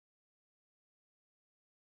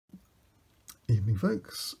Evening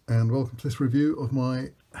folks, and welcome to this review of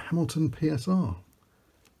my Hamilton PSR,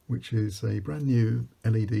 which is a brand new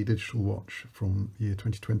LED digital watch from year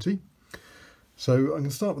 2020. So I'm going to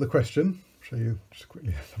start with a question, show you just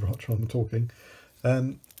quickly rather than talking.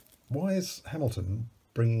 Why is Hamilton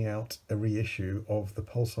bringing out a reissue of the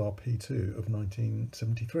PSR P2 of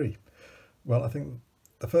 1973? Well, I think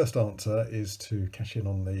the first answer is to cash in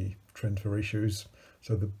on the trend for reissues.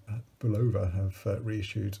 So the Bulova have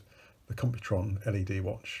reissued the Computron LED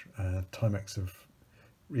watch. Timex have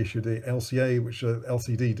reissued the LCA, which is an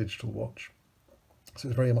LCD digital watch. So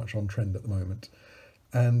it's very much on trend at the moment.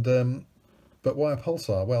 And but why a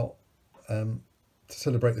Pulsar? Well, to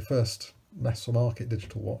celebrate the first mass market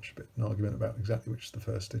digital watch, a bit of an argument about exactly which is the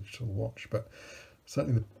first digital watch, but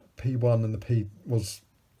certainly the P1 and the P was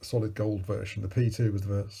a solid gold version. The P2 was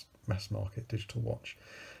the first mass market digital watch.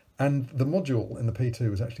 And the module in the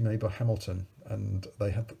P2 was actually made by Hamilton, and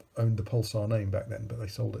they had owned the Pulsar name back then, but they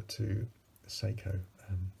sold it to Seiko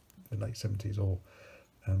in the late 70s or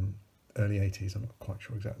early 80s. I'm not quite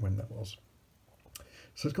sure exactly when that was.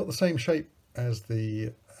 So it's got the same shape as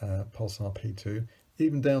the Pulsar P2,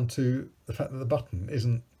 even down to the fact that the button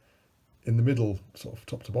isn't in the middle, sort of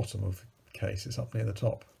top to bottom of the case, it's up near the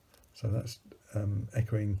top. So that's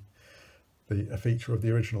echoing a feature of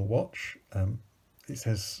the original watch. It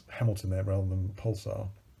says Hamilton there rather than Pulsar.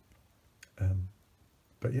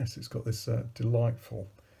 But yes, it's got this delightful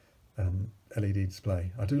LED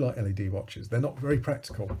display. I do like LED watches. They're not very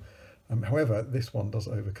practical. However, this one does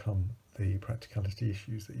overcome the practicality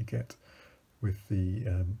issues that you get with the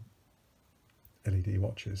LED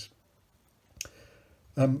watches.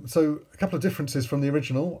 So a couple of differences from the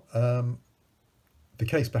original. The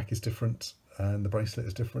case back is different and the bracelet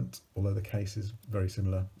is different, although the case is very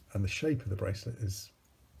similar, and the shape of the bracelet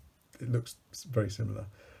looks very similar.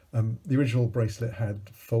 The original bracelet had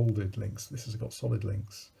folded links. This has got solid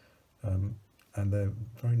links, and they're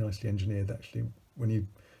very nicely engineered. Actually, when you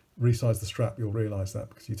resize the strap, you'll realise that,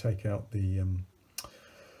 because you take out the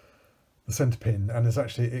centre pin, and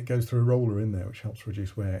it goes through a roller in there, which helps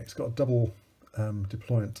reduce wear. It's got a double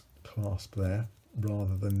deployant clasp there,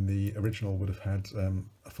 rather than the original would have had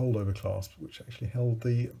a fold-over clasp, which actually held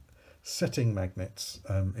the setting magnets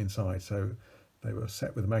inside. So they were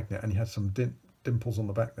set with a magnet, and you had some dimples on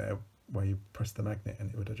the back there where you press the magnet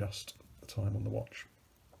and it would adjust the time on the watch.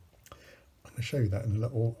 I'm going to show you that in a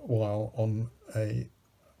little while on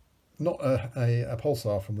not a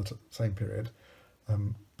Pulsar from the same period,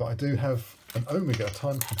 but I do have an Omega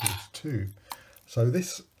time computer too. So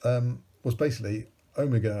this was basically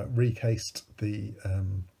Omega recased the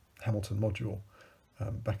Hamilton module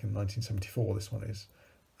back in 1974. This one is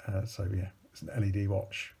so yeah, it's an LED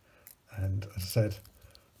watch, and as I said,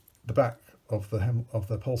 the back of the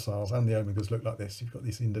Pulsars and the Omegas look like this. You've got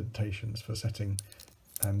these indentations for setting,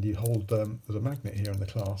 and you hold there's a magnet here in the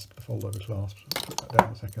clasp, the fold over clasp. I'll put that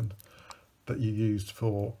down a second. That you used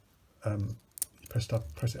for you press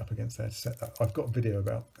it up against there to set that. I've got a video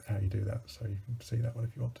about how you do that, so you can see that one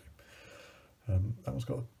if you want to. That one's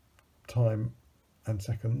got time and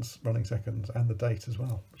seconds, running seconds, and the date as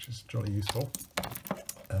well, which is jolly useful.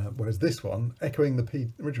 Whereas this one, echoing the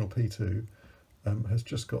original P2, has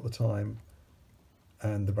just got the time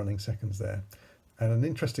and the running seconds there. And an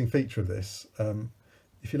interesting feature of this,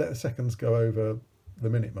 if you let the seconds go over the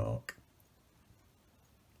minute mark,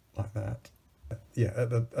 like that, yeah,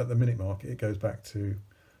 at the minute mark, it goes back to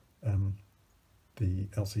the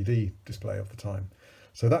LCD display of the time.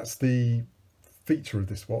 So that's the feature of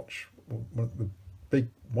this watch. One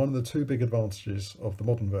of the two big advantages of the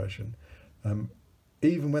modern version.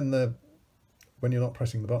 Even when you're not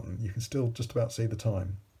pressing the button, you can still just about see the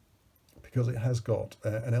time, because it has got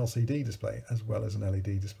an LCD display as well as an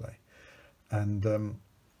LED display. And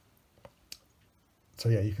so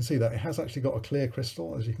yeah, you can see that it has actually got a clear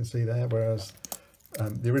crystal, as you can see there, whereas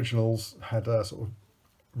the originals had a sort of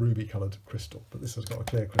ruby coloured crystal, but this has got a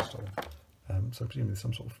clear crystal. So presumably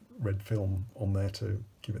some sort of red film on there to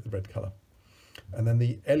give it the red colour. And then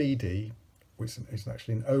the LED, which is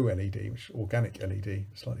actually an OLED, which is organic LED,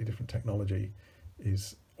 slightly different technology,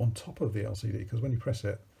 is on top of the LCD, because when you press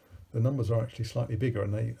it, the numbers are actually slightly bigger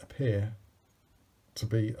and they appear to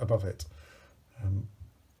be above it.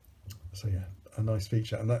 So yeah, a nice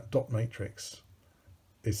feature. And that dot matrix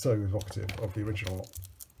is so evocative of the original.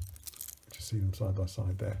 Just see them side by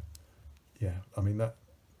side there. Yeah, I mean, that,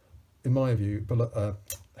 in my view,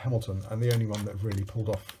 Hamilton, and the only one that really pulled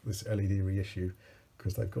off this LED reissue,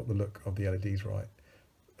 because they've got the look of the LEDs right.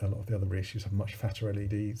 A lot of the other reissues have much fatter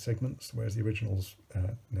LED segments, whereas the originals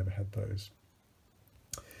never had those.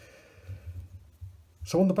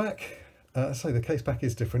 So on the back, So the case back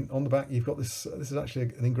is different. On the back you've got this, this is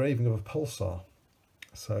actually an engraving of a pulsar.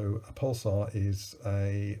 So a pulsar is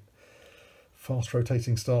a fast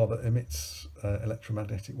rotating star that emits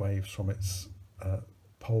electromagnetic waves from its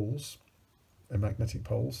poles, magnetic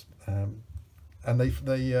poles, and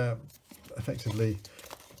they effectively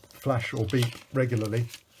flash or beep regularly,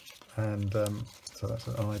 and so that's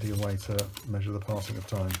an ideal way to measure the passing of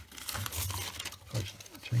time. So I'm just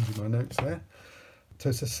changing my notes there.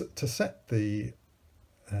 So to set the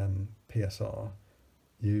PSR,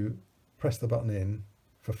 you press the button in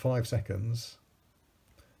for 5 seconds,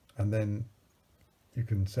 and then you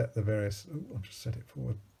can set the various, I'll just set it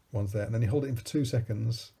forward, ones there, and then you hold it in for 2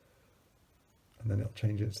 seconds, and then it'll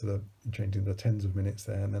change it to the, changing the tens of minutes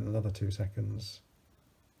there, and then another 2 seconds,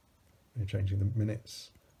 you're changing the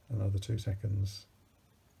minutes, another 2 seconds.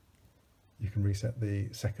 You can reset the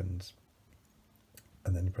seconds,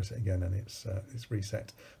 and then you press it again and it's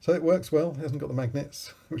reset. So it works well. It hasn't got the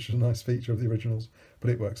magnets, which is a nice feature of the originals, but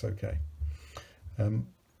it works okay.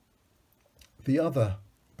 The other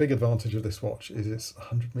big advantage of this watch is it's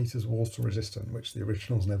 100 meters water resistant, which the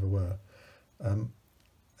originals never were.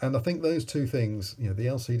 And I think those two things, you know, the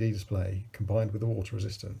LCD display combined with the water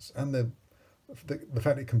resistance and the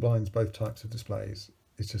fact it combines both types of displays,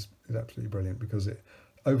 it's absolutely brilliant, because it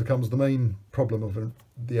overcomes the main problem of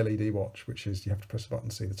the LED watch, which is you have to press a button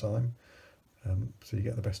to see the time. So you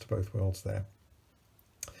get the best of both worlds there.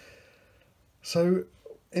 So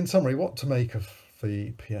in summary, what to make of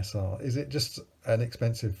the PSR? Is it just an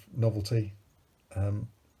expensive novelty,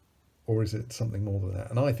 or is it something more than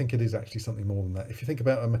that? And I think it is actually something more than that. If you think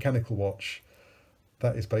about a mechanical watch,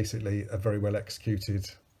 that is basically a very well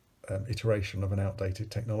executed iteration of an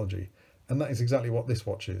outdated technology, and that is exactly what this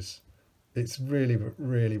watch is. It's really,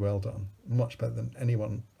 really well done, much better than any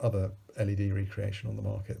other LED recreation on the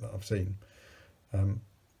market that I've seen.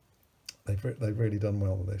 They've really done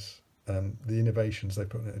well with this. The innovations they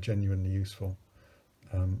put in it are genuinely useful,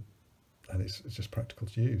 and it's just practical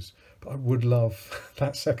to use. But I would love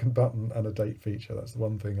that second button and a date feature. That's the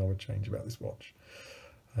one thing I would change about this watch.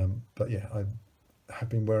 But yeah, I have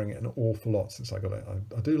been wearing it an awful lot since I got it.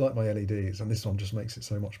 I do like my LEDs, and this one just makes it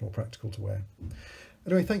so much more practical to wear.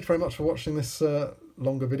 Anyway, thank you very much for watching this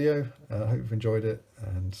longer video. I hope you've enjoyed it,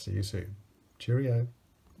 and see you soon. Cheerio.